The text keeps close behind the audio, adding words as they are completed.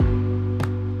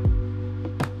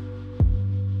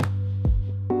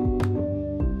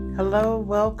Hello,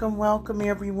 welcome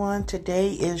everyone.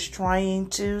 Today is Trying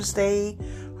Tuesday.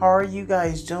 How are you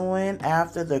guys doing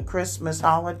after the Christmas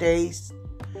holidays?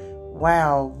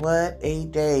 Wow, what a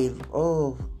day.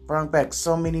 Oh, brought back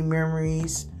so many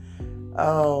memories.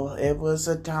 Oh, it was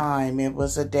a time. It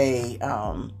was a day.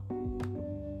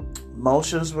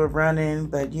 Emotions were running,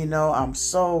 but I'm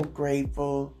so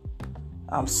grateful.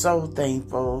 I'm so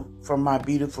thankful for my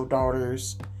beautiful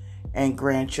daughters and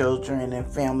grandchildren and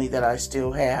family that I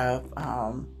still have.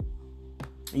 I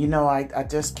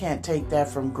just can't take that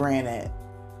from granted.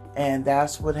 And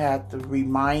that's what had to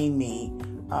remind me,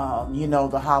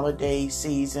 the holiday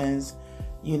seasons,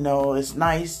 it's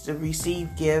nice to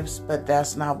receive gifts, but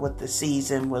that's not what the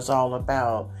season was all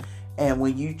about. And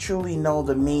when you truly know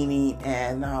the meaning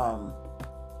and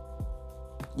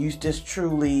you just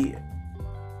truly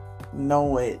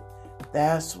know it,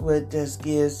 that's what just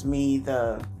gives me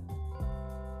a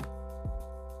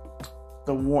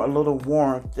little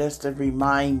warmth, just to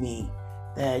remind me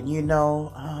that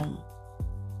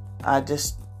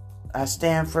I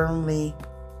stand firmly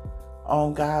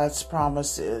on God's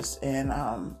promises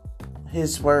and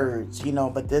His words,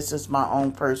 but this is my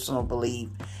own personal belief,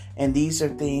 and these are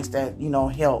things that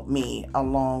help me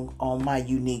along on my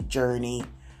unique journey.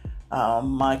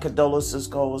 My condolences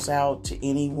goes out to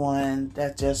anyone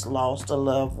that just lost a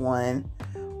loved one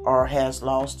or has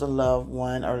lost a loved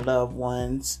one or loved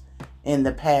ones in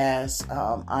the past.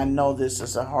 I know this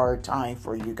is a hard time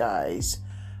for you guys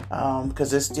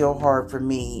because it's still hard for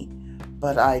me,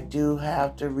 but I do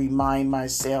have to remind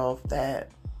myself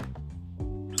that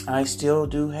I still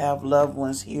do have loved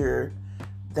ones here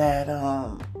that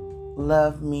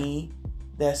love me,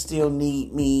 that still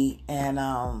need me, and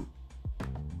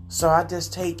so I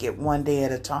just take it one day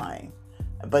at a time.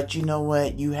 But you know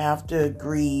what? You have to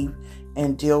grieve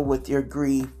and deal with your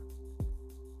grief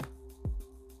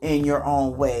in your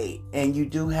own way. And you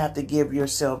do have to give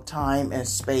yourself time and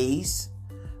space.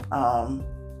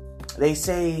 They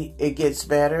say it gets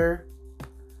better.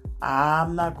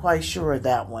 I'm not quite sure of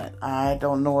that one. I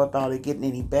don't know about it getting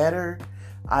any better.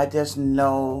 I just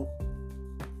know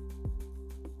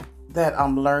that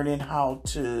I'm learning how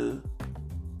to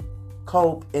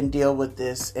cope and deal with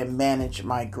this and manage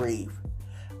my grief.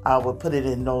 I would put it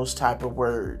in those type of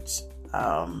words.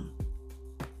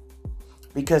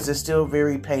 Because it's still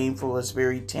very painful. It's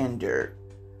very tender.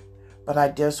 But I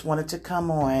just wanted to come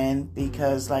on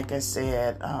because, like I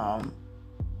said, I'm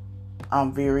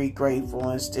very grateful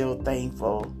and still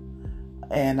thankful.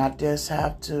 And I just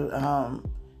have to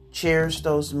cherish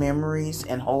those memories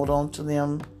and hold on to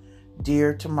them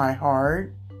dear to my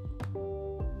heart.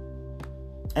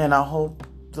 And I hope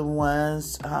the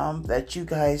ones that you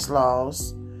guys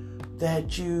lost,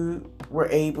 that you were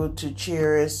able to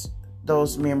cherish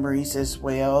those memories as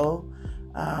well.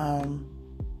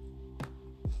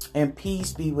 And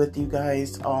peace be with you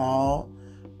guys all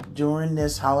during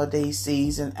this holiday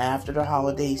season, after the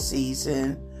holiday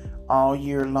season, all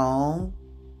year long.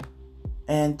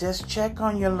 And just check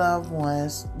on your loved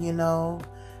ones,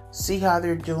 see how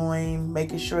they're doing,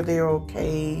 making sure they're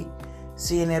okay,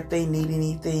 seeing if they need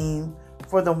anything,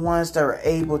 for the ones that are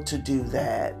able to do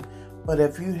that. But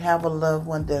if you have a loved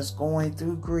one that's going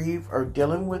through grief or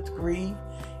dealing with grief,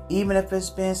 even if it's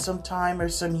been some time or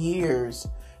some years,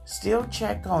 still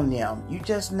check on them. You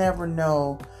just never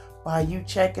know by you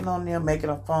checking on them,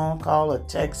 making a phone call, a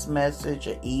text message,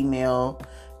 an email,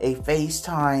 a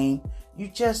FaceTime. You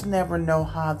just never know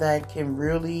how that can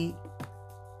really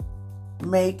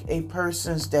make a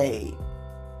person's day.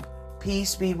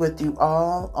 Peace be with you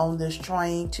all on this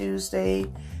Trying Tuesday.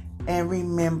 And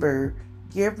remember,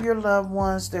 give your loved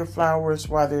ones their flowers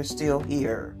while they're still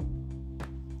here.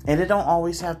 And it don't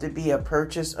always have to be a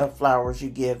purchase of flowers you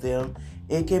give them.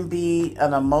 It can be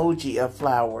an emoji of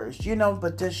flowers,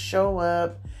 but just show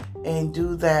up and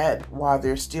do that while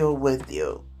they're still with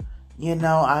you.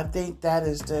 I think that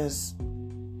is just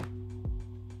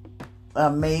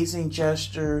amazing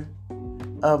gesture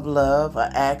of love,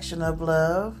 an action of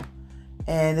love.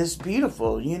 And it's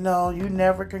beautiful. You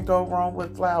never can go wrong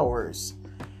with flowers.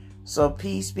 So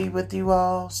peace be with you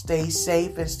all. Stay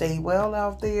safe and stay well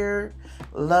out there.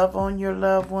 Love on your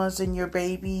loved ones and your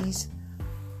babies.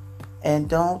 And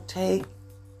don't take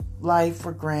life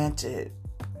for granted.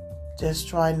 Just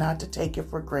try not to take it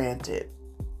for granted.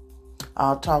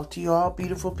 I'll talk to you all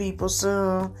beautiful people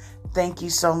soon. Thank you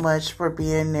so much for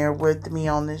being there with me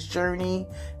on this journey.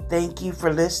 Thank you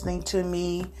for listening to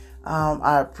me.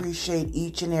 I appreciate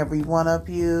each and every one of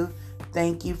you.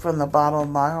 Thank you from the bottom of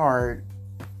my heart.